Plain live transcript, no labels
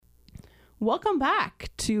Welcome back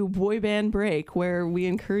to Boy Band Break, where we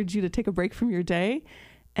encourage you to take a break from your day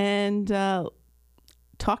and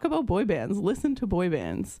talk about boy bands, listen to boy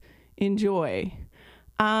bands, enjoy.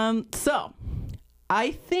 So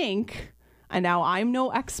I think, and now I'm no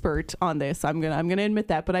expert on this, I'm gonna admit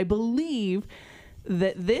that, but I believe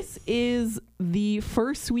that this is the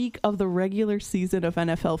first week of the regular season of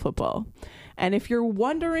NFL football. And if you're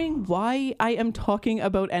wondering why I am talking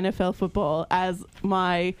about NFL football, as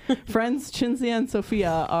my friends Chinzia and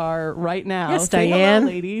Sophia are right now. Yes, say Diane.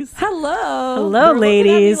 hello, ladies. Hello. Hello, They're looking at me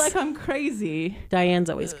ladies. like I'm crazy.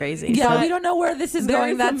 Diane's always crazy. Yeah, But we don't know where this is There going.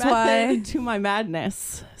 is a That's method why. to my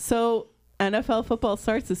madness. So NFL football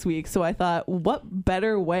starts this week. So I thought, what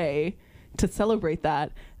better way to celebrate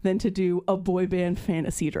that than to do a boy band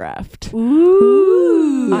fantasy draft?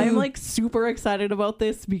 Ooh. I'm like super excited about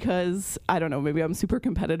this because I don't know, maybe I'm super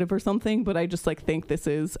competitive or something, but I just like think this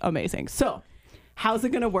is amazing. So how's it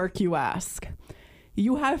going to work, you ask?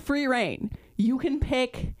 You have free reign. You can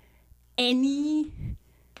pick any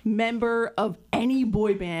member of any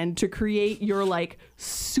boy band to create your like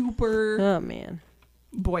super Oh, man.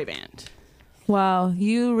 boy band. Wow,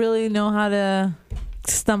 you really know how to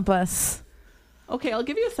stump us. Okay, I'll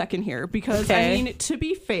give you a second here because Okay. I mean, to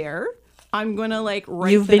be fair, I'm going to like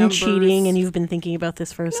write You've the been numbers. cheating and you've been thinking about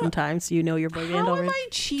this for some time, so you know your boy band How am already. I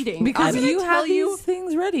cheating? Because I'm gonna you tell have these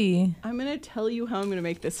things ready. I'm going to tell you how I'm going to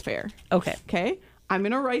make this fair. Okay. Okay? I'm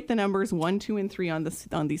going to write the numbers 1, 2, and 3 on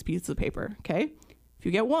these pieces of paper. Okay? If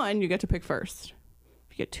you get 1, you get to pick first.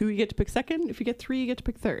 If you get 2, you get to pick second. If you get 3, you get to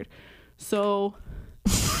pick third. So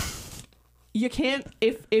you can't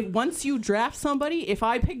if once you draft somebody, if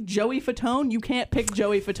I pick Joey Fatone, you can't pick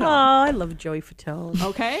Joey Oh, Fatone. I love Joey Fatone.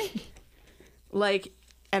 Okay? Like,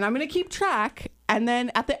 and I'm going to keep track, and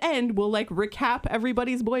then at the end we'll like recap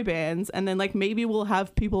everybody's boy bands, and then like maybe we'll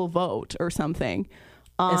have people vote or something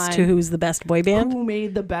As on to who's the best boy band? who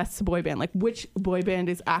made the best boy band, like which boy band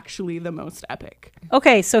is actually the most epic.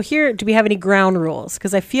 Okay, so here, do we have any ground rules?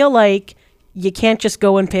 Because I feel like you can't just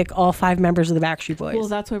go and pick all 5 members of the Backstreet Boys. Well,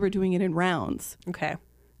 that's why we're doing it in rounds. Okay.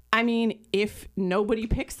 I mean, if nobody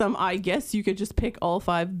picks them, I guess you could just pick all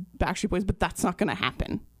 5 Backstreet Boys, but that's not going to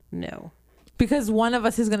happen. No. Because one of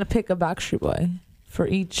us is going to pick a Backstreet Boy for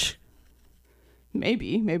each.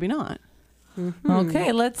 Maybe not.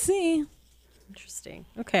 Okay, let's see. Interesting.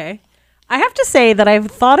 Okay. I have to say that I've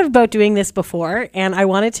thought about doing this before, and I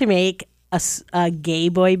wanted to make a gay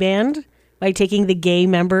boy band by taking the gay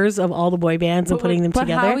members of all the boy bands and But putting them But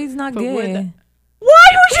together. Howie's not But would gay. that- Why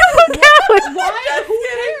would you put that? Why?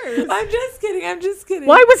 Who cares? I'm just kidding.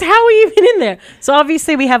 Why was Howie even in there? So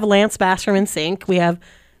obviously we have Lance Bass from NSYNC. We have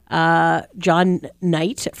John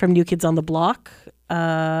Knight from New Kids on the Block.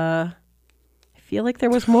 I feel like there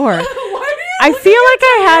was more. I feel like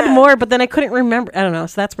I had more, but then I couldn't remember. I don't know.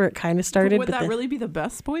 So that's where it kind of started. Would but that then- really be the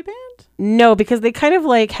best boy band? No, because they kind of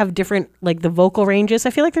like have different like the vocal ranges.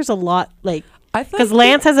 I feel like there's a lot like I thought because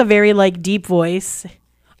Lance has a very like deep voice.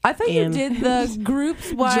 I thought you and- did the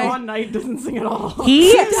groups. Why John Knight doesn't sing at all.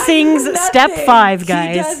 He sings Step Nothing. 5, He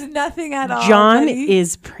guys. does nothing at all. John buddy.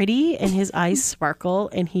 is pretty and his eyes sparkle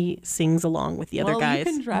and he sings along with the other You guys.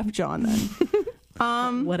 can draft John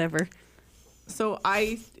then. Whatever. So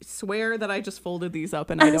I swear that I just folded these up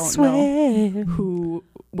and I don't know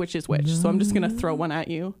which is which. So I'm just gonna throw one at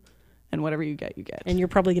you, and whatever you get, you get. And you're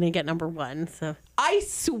probably going to get number 1. So I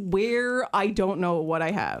swear I don't know what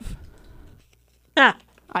I have.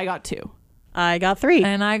 I got 2. I got 3.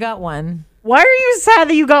 And I got 1. Why are you sad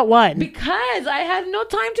that you got 1? Because I had no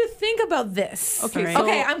time to think about this. Okay, Right. so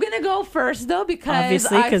Okay, I'm gonna go first though because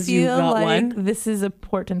Obviously, I 'cause you feel got like one. this is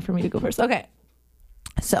important for me to go first. Okay,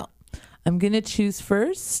 so I'm gonna choose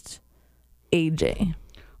first AJ.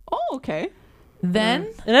 oh, okay. Then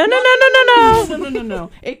No. No.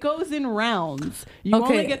 It goes in rounds. You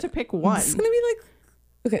Okay. only get to pick one. it's gonna be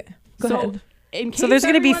like okay. Go so ahead. in case So there's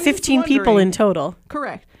going to be everyone's 15 people wondering- in total.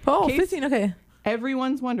 Correct. Oh, case 15. Okay,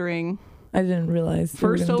 Everyone's wondering. I didn't realize. we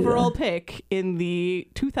were First gonna do overall that. pick in the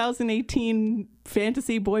 2018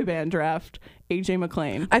 fantasy boy band draft, AJ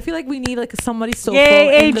McLean. I feel like we need like somebody so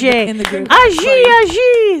Yay, in AJ. the group.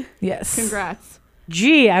 Aji. Yes. Congrats.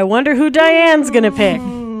 Gee, I wonder who Diane's going to pick.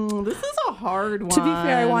 This is a hard one. To be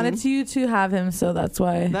fair, I wanted you to have him, so that's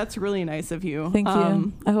why. That's really nice of you. Thank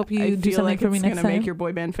you. I hope you I do feel something like for me it's next gonna time. make your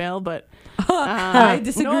boy band fail, but I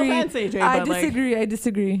disagree. No offense, AJ, I but like, disagree. I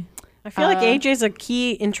disagree. I feel like AJ's a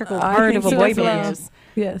key integral I part think of a so boy as well. band.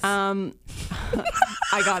 Yes.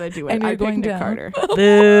 I gotta do it. And I you're picked going Nick down. Carter.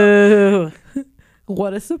 Boo.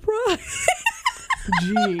 What a surprise.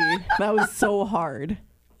 Gee, that was so hard.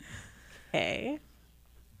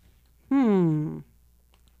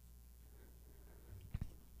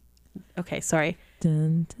 Okay, sorry.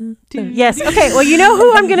 Dun, dun, dun. Yes. Okay. Well, you know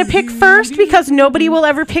who I'm going to pick first because nobody will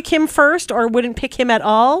ever pick him first or wouldn't pick him at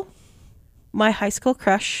all? My high school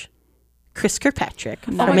crush, Chris Kirkpatrick Oh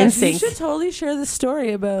from my gosh, you NSYNC. should totally share the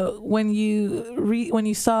story about when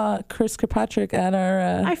you saw Chris Kirkpatrick at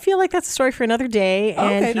our. I feel like that's a story for another day,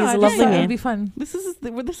 and he's a lovely It would man. be fun. This is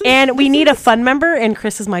And we need a fun member, and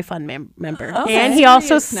Chris is my fun member. Okay. And he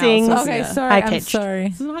also Serious now, sings. so- Okay, Yeah. sorry. High I'm pitched. sorry.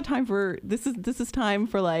 This is not time for this is time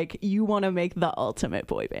for like you want to make the ultimate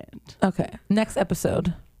boy band. Okay, next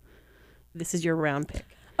episode. This is your round pick.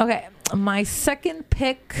 Okay, my second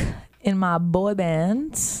pick in my boy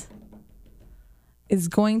band is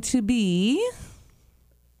going to be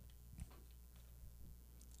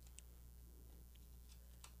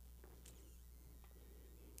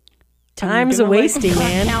Time's I'm a gonna, wasting,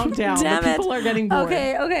 man. Countdown. Damn it. People are getting bored.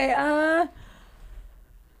 okay.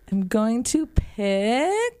 I'm going to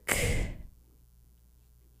pick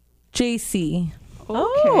JC.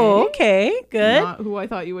 Oh, okay. Good. Not who I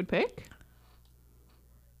thought you would pick.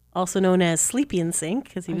 Also known as Sleepy in Sync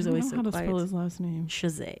because he was I don't always know so how to spell quiet. his last name.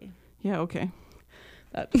 Shazay. Yeah, okay.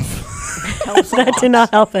 That That did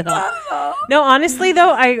not help at all. No, honestly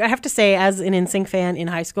though, I have to say, as an NSYNC fan in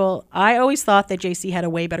high school, I always thought that JC had a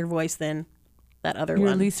way better voice than that other Your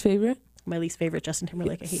one. least favorite? My least favorite, Justin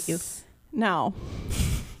Timberlake. I hate you. Now,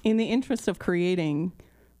 in the interest of creating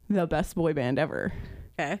the best boy band ever,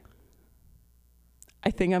 Okay. I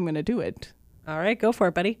think I'm gonna do it. All right, go for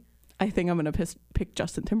it, buddy. I think I'm gonna pick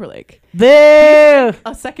Justin Timberlake. Boo!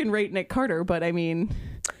 A second-rate Nick Carter, but I mean,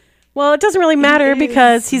 Well, it doesn't really matter is.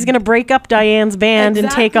 because he's going to break up Diane's band and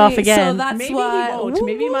take off Exactly. again. So that's maybe why he won't.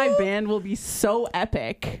 Maybe my band will be so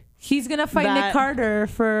epic. he's gonna fight That- Nick Carter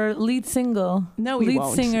for lead single. No, he lead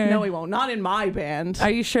won't. singer. No, he won't. Not in my band. Are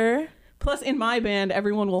you sure? Plus, in my band,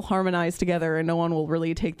 everyone will harmonize together, and no one will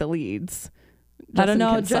really take the leads. I don't Justin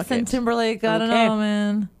know. can suck Justin it. Timberlake. I don't Okay. know,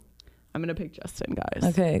 man. I'm gonna pick Justin, guys.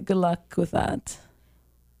 Okay, good luck with that.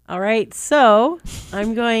 All right, so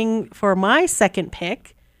I'm going for my second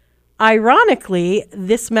pick. Ironically,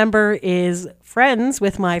 this member is friends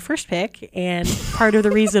with my first pick and part of the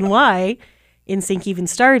reason why NSYNC even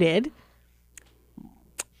started.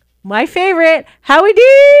 My favorite, Howie D!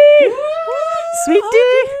 Sweet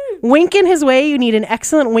D! Winking his way. You need an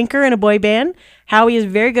excellent winker in a boy band. Howie is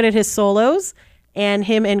very good at his solos, and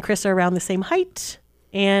him and Chris are around the same height.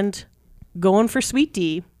 And going for Sweet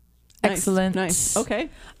D. Nice, Excellent. Nice. Okay.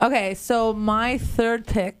 Okay, so my third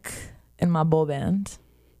pick in my boy band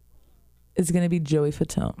is gonna be Joey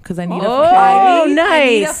Fatone because I need Oh, I need a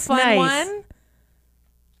nice, fun nice. one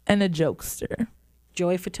and a jokester.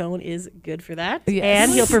 Joey Fatone is good for that. Yes.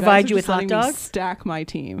 And he'll guys provide are you with just hot letting me dogs. Stack my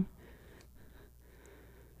team.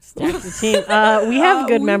 Stack the team. We have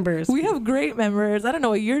good members. We have great members. I don't know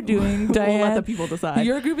what you're doing, We'll Diane. let the people decide.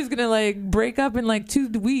 Your group is gonna like break up in like 2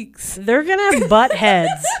 weeks. They're going to butt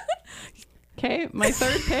heads. Okay, my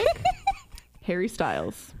third pick, Harry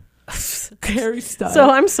Styles. Harry Styles. So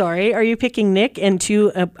I'm sorry. Are you picking Nick and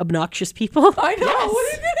two obnoxious people? I know.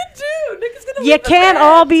 What are you gonna do? Nick is gonna. You leave the can't band.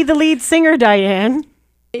 all be the lead singer, Diane.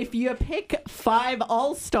 If you pick 5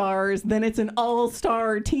 all-stars, then it's an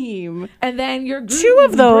all-star team. And then your group Two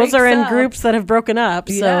of those are in breaks up. groups that have broken up.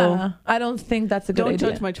 So Yeah, I don't think that's a good Don't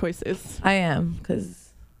idea. judge my choices. I am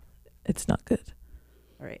because it's not good.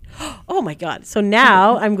 all right. Oh my God. So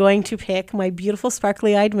now I'm going to pick my beautiful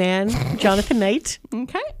sparkly-eyed man, Jonathan Knight.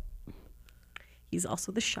 Okay. He's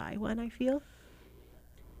also the shy one, I feel.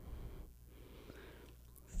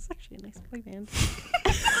 This is actually a nice boy band.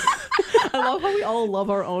 I love how we all love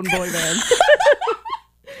our own boy bands.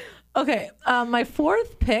 Okay, my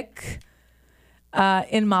fourth pick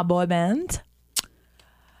in my boy band.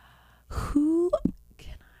 Who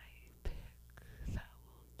can I pick that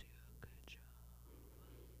will do a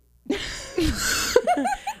good job?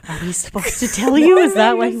 Are we supposed to tell you? Is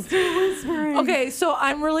that why? Okay, so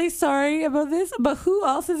I'm really sorry about this, but who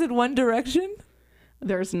else is in One Direction?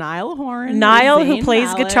 There's Niall Horan. Niall, there's who Zayn plays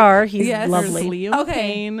Malik, guitar. He's Yes. There's lovely. Liam Okay.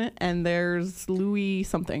 Payne, and there's Louis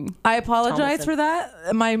something. I apologize Thomason. for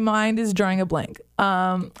that. My mind is drawing a blank.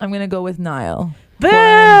 I'm gonna go with Niall. Boo!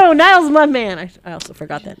 Niall's my man. I also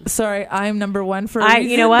forgot that. Sorry, I'm number one for. A You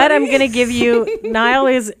reason, know what? I'm buddy. gonna give you. Niall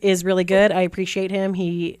is really good. I appreciate him.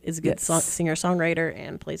 He is a good Yes. singer songwriter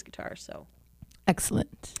and plays guitar. So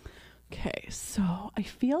Excellent. Okay, so I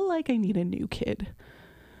feel like I need a new kid.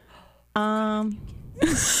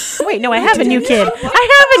 wait, no, I have a new kid.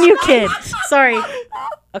 I have a new kid. Sorry.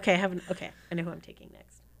 Okay, I know who I'm taking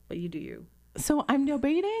next. But you do you. So I'm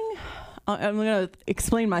debating. I'm going to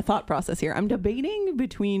explain my thought process here. I'm debating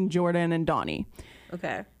between Jordan and Donnie.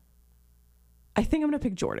 Okay. I think I'm going to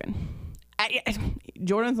pick Jordan.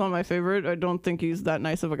 Jordan's not my favorite. I don't think he's that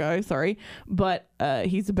nice of a guy. Sorry, but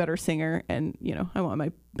he's a better singer, and I want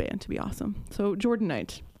my band to be awesome. So Jordan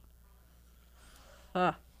Knight.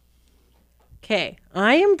 Okay,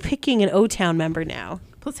 I am picking an O-Town member now.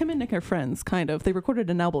 Plus, him and Nick are friends, kind of. They recorded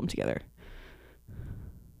an album together.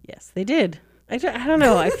 Yes, they did. I don't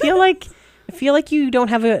know. I feel like you don't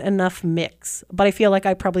have enough mix, but I feel like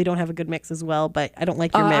I probably don't have a good mix as well. But I don't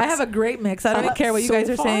like your mix. I have a great mix. I don't even care what you So guys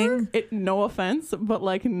are far, saying. No offense, but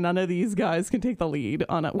like none of these guys can take the lead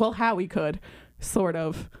on it. Well, Howie could, sort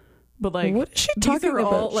of, but like What is she these talking are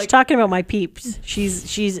all, about? She's talking about my peeps.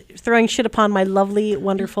 She's throwing shit upon my lovely,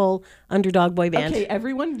 wonderful underdog boy band. Okay,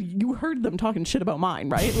 everyone, you heard them talking shit about mine,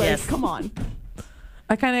 right? Like, Yes. come on.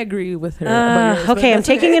 I kind of agree with her. about yours, but Okay, I'm that's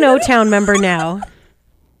taking an O-Town member now.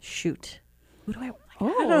 Shoot. Who do I? Oh,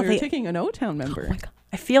 don't know if you're they- taking an O-Town member.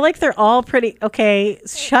 I feel like they're all pretty. Okay,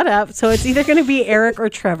 shut up. So it's either going to be Eric or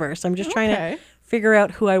Trevor. So I'm just trying Okay. to figure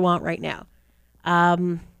out who I want right now.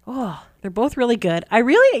 They're both really good. I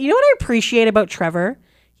really, what I appreciate about Trevor?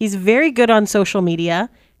 He's very good on social media,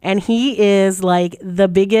 and he is like the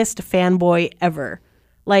biggest fanboy ever.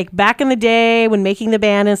 Like back in the day when making the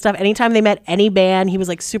band and stuff, anytime they met any band, he was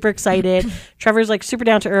like super excited. Trevor's like super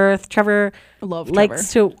down to earth. Trevor Love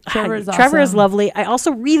likes to. Trevor is Trevor is awesome. lovely. I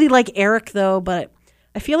also really like Eric though, but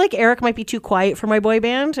I feel like Eric might be too quiet for my boy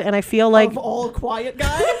band, and I feel like Of all quiet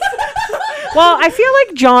guys. well, I feel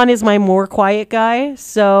like John is my more quiet guy.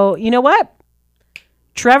 So you know what?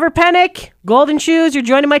 Trevor Pennick, Golden Shoes, you're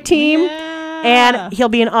joining my team. Yeah. And he'll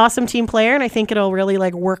be an awesome team player, and I think it'll really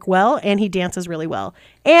like work well. And he dances really well,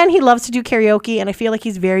 and he loves to do karaoke, and I feel like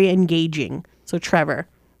he's very engaging. So Trevor,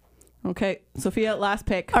 Okay, Sophia, last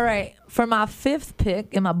pick. All right. For my fifth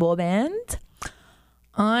pick in my boy band,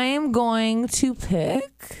 I'm going to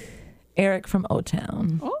pick Eric from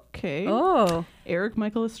O-Town. Okay. oh, Eric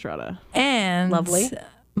Michael Estrada. And Lovely.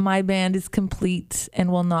 my band is complete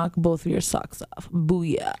and will knock both of your socks off.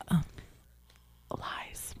 Booyah.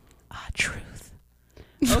 Lies. Truth.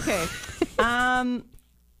 Okay.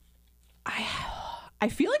 I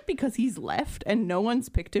feel like because he's left and no one's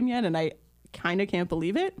picked him yet, and I kind of can't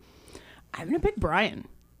believe it, I'm gonna pick Brian.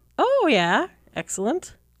 oh yeah,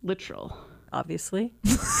 excellent. Literal. Obviously,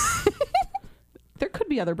 There could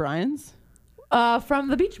be other Brians. From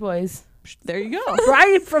the Beach Boys. There you go.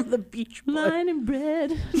 Brian from the Beach Boys. Line and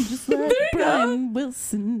bread, just like Brian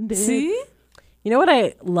Wilson did. See? You know what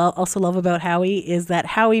I also love about Howie is that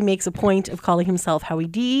Howie makes a point of calling himself Howie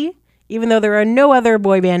D, even though there are no other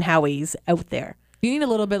boy band Howies out there. You need a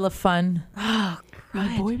little bit of fun. My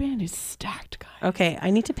boy band is stacked, guys. Okay, I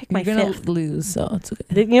need to pick my You're going fifth. to lose, so it's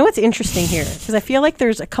okay. You know what's interesting here? Because I feel like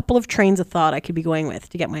there's a couple of trains of thought I could be going with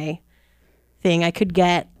to get my thing. I could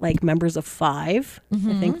get like members of Five. I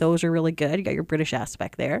think those are really good. You got your British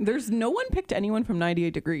aspect there. There's no one picked anyone from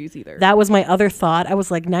 98 Degrees either. That was my other thought. I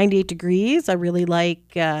was like 98 Degrees. I really like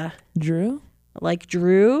Drew?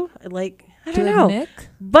 Drew. I don't Do you like know. Nick?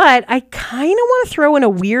 But I kind of want to throw in a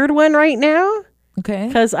weird one right now Okay.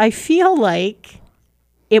 because I feel like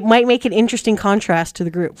it might make an interesting contrast to the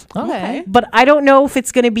group. Okay. But I don't know if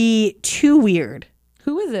it's going to be too weird.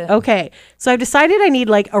 Who is it? Okay, so I've decided I need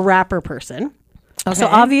like a rapper person. Okay. So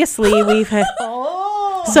obviously we've had.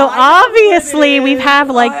 We've have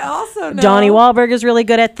like I also know. Donnie Wahlberg is really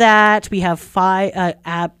good at that. We have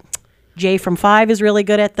Jay from Five is really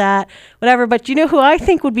good at that. Whatever, but you know who I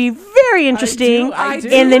think would be very interesting I do,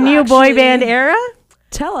 in the new boy actually. band era?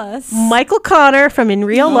 Tell us. Michael Connor from In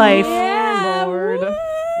Real Life. Yeah, Lord.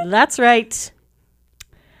 That's right.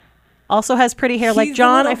 Also has pretty hair like He's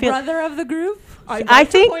John. the I little feel. brother of the group. I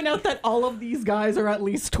think- to point out that all of these guys are at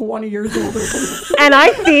least 20 years older than me. And I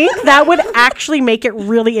think that would actually make it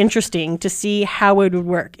really interesting to see how it would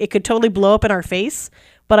work. It could totally blow up in our face,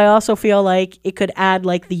 but I also feel like it could add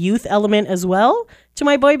like the youth element as well to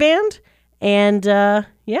my boy band. And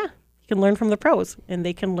you can learn from the pros, and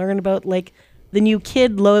they can learn about like the new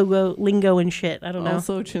kid logo lingo and shit. I don't know.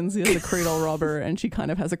 Also, Chinzy is a cradle robber, and she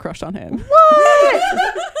kind of has a crush on him.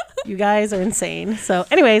 You guys are insane. So,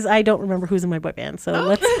 anyways, I don't remember who's in my boy band. So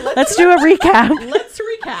let's do a recap. Let's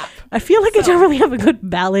recap. I feel like I don't really have a good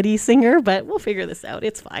ballady singer, but we'll figure this out.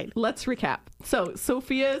 It's fine. Let's recap. So,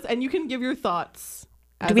 Sophia's, and you can give your thoughts.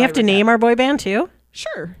 Do we have to name our boy band too?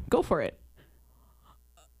 Sure, go for it.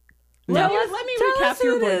 No. Let me Tell recap us who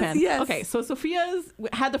your it boy is, band. yes. Okay, so Sophia's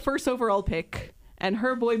had the first overall pick, and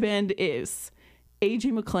her boy band is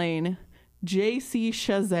A.G. McLean, J.C.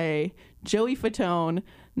 Chazet, Joey Fatone,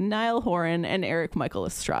 Niall Horan, and Eric Michael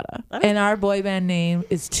Estrada. And our boy band name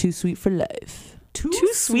is Too Sweet for Life. Too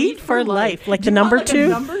Sweet for Life. Like Do the you number want, like, two? a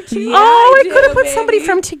number two? Yeah, Oh, I I could have do, put somebody baby.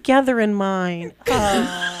 from Together in mine.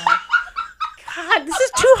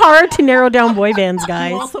 hard to narrow down boy bands,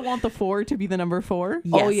 guys. You also want the 4 to be the number 4?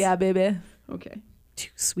 Oh Yes. yeah, baby. Okay. Too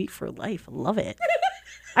sweet for life. Love it.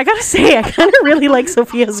 I gotta say, I kind of really like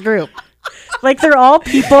Sophia's group. Like, they're all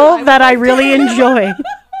people that I really enjoy.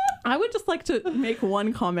 I would just like to make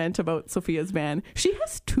one comment about Sophia's band. She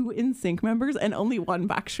has 2 NSYNC members and only 1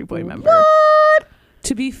 Backstreet Boy member.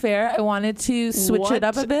 To be fair, I wanted to switch it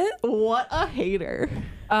up a bit. What a hater.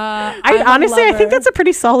 I honestly, I think that's a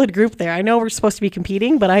pretty solid group there. I know we're supposed to be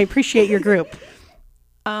competing, but I appreciate your group.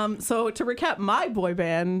 So to recap my boy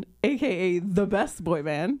band, aka the best boy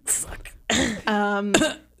band,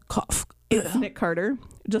 Cough. it's Nick Carter,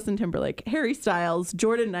 Justin Timberlake, Harry Styles,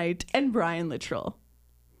 Jordan Knight, and Brian Littrell.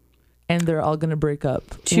 And they're all gonna break up.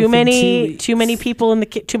 Too many people in the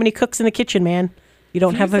too many cooks in the kitchen, man. You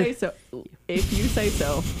don't have a. If you say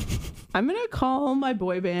so, I'm gonna call my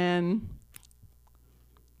boy band.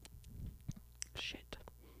 Shit.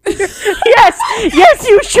 Yes,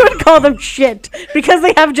 you should call them shit because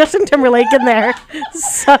they have Justin Timberlake in there.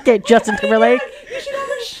 Suck it, Justin Timberlake. You should have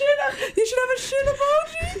a shit. You should have a shit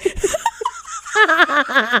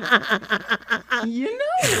emoji. You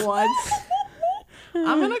know what?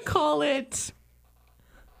 I'm gonna call it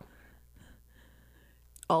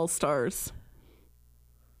All Stars.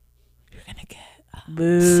 You're gonna get.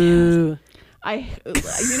 Boo.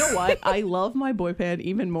 You know what? I love my boy band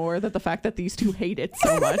even more than the fact that these 2 hate it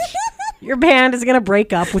so much. Your band is gonna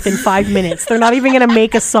break up within 5 minutes. They're not even gonna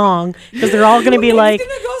make a song because they're all gonna be like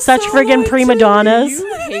such friggin' prima donnas.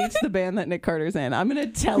 You hate the band that Nick Carter's in. I'm gonna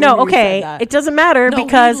tell you. No, you okay, said that. it doesn't matter No, we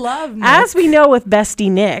because love Nick. as we know with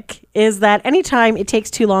Bestie Nick is that anytime it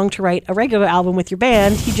takes too long to write a regular album with your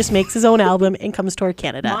band, he just makes his own album and comes to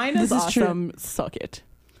Canada. Mine is This is true. awesome. Suck it.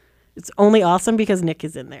 It's only awesome because Nick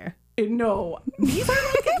is in there. No, these are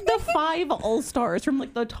like the 5 all stars from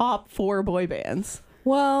like the top 4 boy bands.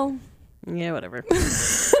 Well, Yeah, whatever.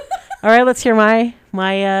 All right, let's hear my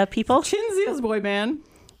people. Chinzia's boy band: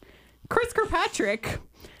 Chris Kirkpatrick,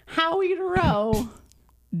 Howie Rowe,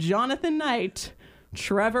 Jonathan Knight,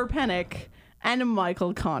 Trevor Pennick, and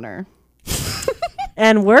Michael Connor.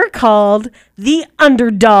 And we're called the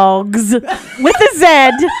Underdogs with a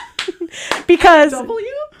Z because W?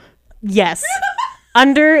 yes,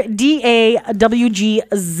 under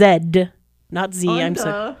DAWGZ, not Z. I'm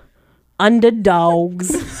sorry.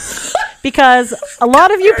 Underdogs. Because a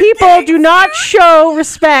lot of you people do not show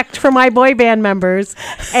respect for my boy band members,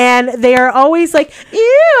 and they are always like, ew,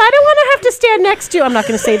 I don't want to have to stand next to. I'm not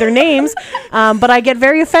going to say their names, but I get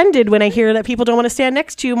very offended when I hear that people don't want to stand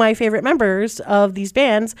next to my favorite members of these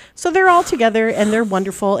bands. So they're all together, and they're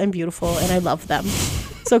wonderful and beautiful, and I love them.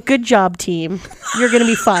 So good job, team. You're going to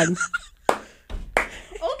be fun.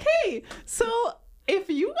 Okay, so if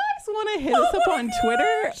you guys want to hit us up on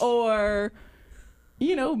Twitter or,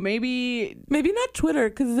 you know, maybe not Twitter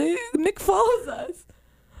because Nick follows us.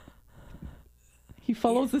 he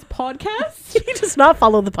follows this podcast. He does not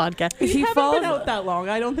follow the podcast. He haven't follows been out that long.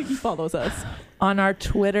 I don't think he follows us. On our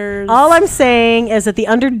Twitters. All I'm saying is that the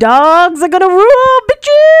Underdogs are going to rule,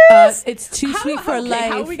 bitches. It's too sweet for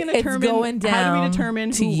life. How are we gonna it's determine? going down. How do we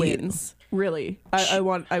determine to who you. wins? Really, I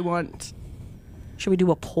want. Should we do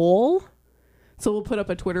a poll? So we'll put up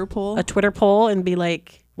a Twitter poll. A Twitter poll and be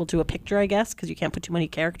like, we'll do a picture, I guess, because you can't put too many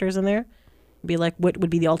characters in there. Be like, what would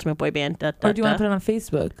be the ultimate boy band? Da, da, Or do you want da. to put it on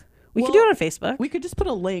Facebook? We could do it on Facebook. We could just put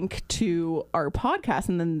a link to our podcast,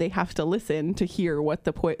 and then they have to listen to hear what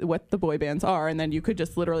the boy bands are, and then you could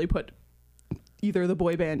just literally put either the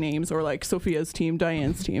boy band names or like Sophia's team,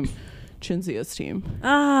 Diane's team, Chinzia's team.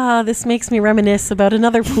 This makes me reminisce about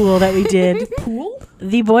another pool that we did. Pool?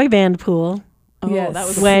 The boy band pool. Oh, Yes. that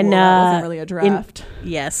was a When, pool. That wasn't really a in- draft.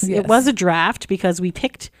 Yes, Yes. it was a draft because we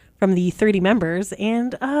picked from the 30 members,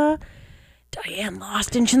 and Diane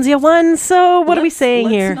lost and Chinzia won. So what are we saying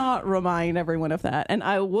Let's here? not remind everyone of that. And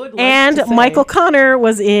I would like And to say, Michael Connor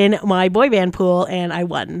was in my boy band pool, and I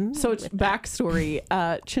won. So it's backstory.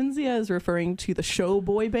 Chinzia is referring to the show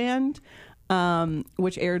Boy Band,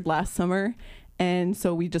 which aired last summer, and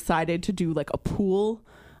so we decided to do like a pool.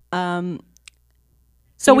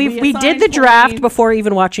 So we we did assigned the draft points. before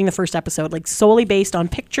even watching the first episode, like solely based on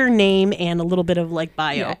picture, name, and a little bit of like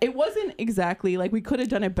bio. Yeah, it wasn't exactly like we could have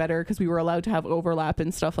done it better because we were allowed to have overlap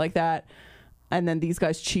and stuff like that. And then these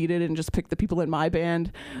guys cheated and just picked the people in my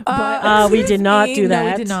band. But we did not do No,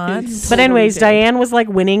 that. we did not. But anyways, Totally did. Diane was like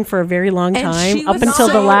winning for a very long And time she up was until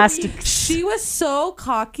the so- last. She was so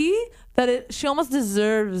cocky that she almost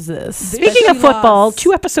deserves this. Speaking That of she football, lost.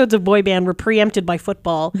 2 episodes of boy band were preempted by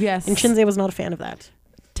football. Yes. And Shinzei was not a fan of that.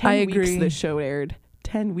 10 I weeks agree. this show aired.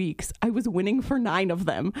 10 weeks, I was winning for 9 of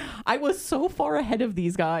them. I was so far ahead of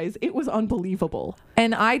these guys. It was unbelievable.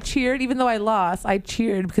 And I cheered, even though I lost, I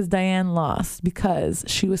cheered because Diane lost because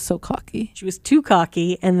she was so cocky. She was too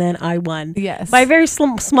cocky, and then I won. Yes. By a very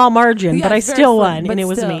small margin, Yes, but I very still slim, won, but and it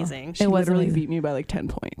was still. amazing. She It was literally amazing. beat me by like 10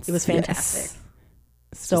 points. It was fantastic. Yes.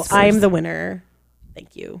 So Just I am first. the winner.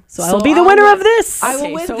 Thank you. So I So will be the I winner will- of this. I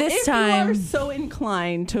will win so this if time. you are so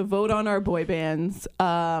inclined to vote on our boy bands,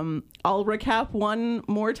 I'll recap one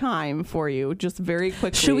more time for you, just very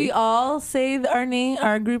quickly. Should we all say our name,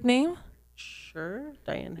 our group name? Sure.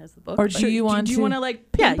 Diane has the book. Or but- do you want Do you to? want to like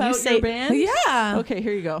Yeah, pimp you out say- your band? Yeah. Okay,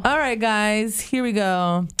 here you go. All right, guys. Here we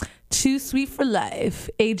go. Too Sweet for Life.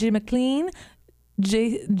 AJ McLean,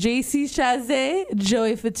 JC Chazé,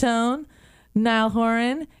 Joey Fatone, Niall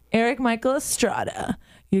Horan, Eric Michael Estrada.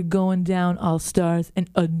 You're going down, All Stars and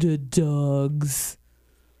Underdogs.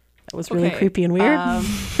 That was really Okay, creepy and weird.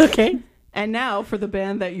 Okay. And now for the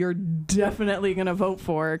band that you're definitely going to vote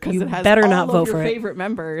for, because You it has better all not of vote your for it. favorite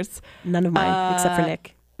members. None of mine, except for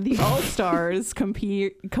Nick. The All-Stars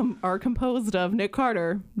are composed of Nick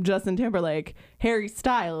Carter, Justin Timberlake, Harry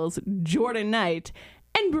Styles, Jordan Knight,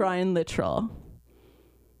 and Brian Littrell.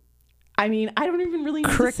 I mean, I don't even really need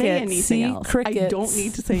to say Crickets. anything See? else. I Crickets. don't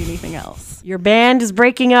need to say anything else. Your band is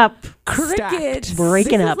breaking up. Crickets.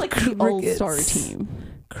 Breaking This up. is like the Crickets. All-Star team.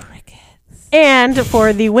 Crickets. And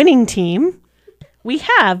for the winning team, we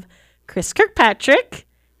have Chris Kirkpatrick,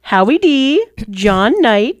 Howie D, John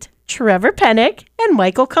Knight, Trevor Pennick, and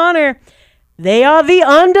Michael Connor. They are the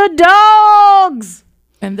underdogs.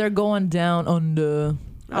 And they're going down under.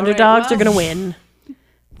 Underdogs are well, going to win.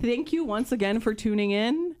 Thank you once again for tuning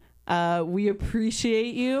in. We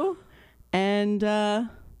appreciate you. And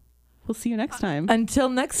we'll see you next time. Until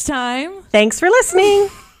next time. Thanks for listening.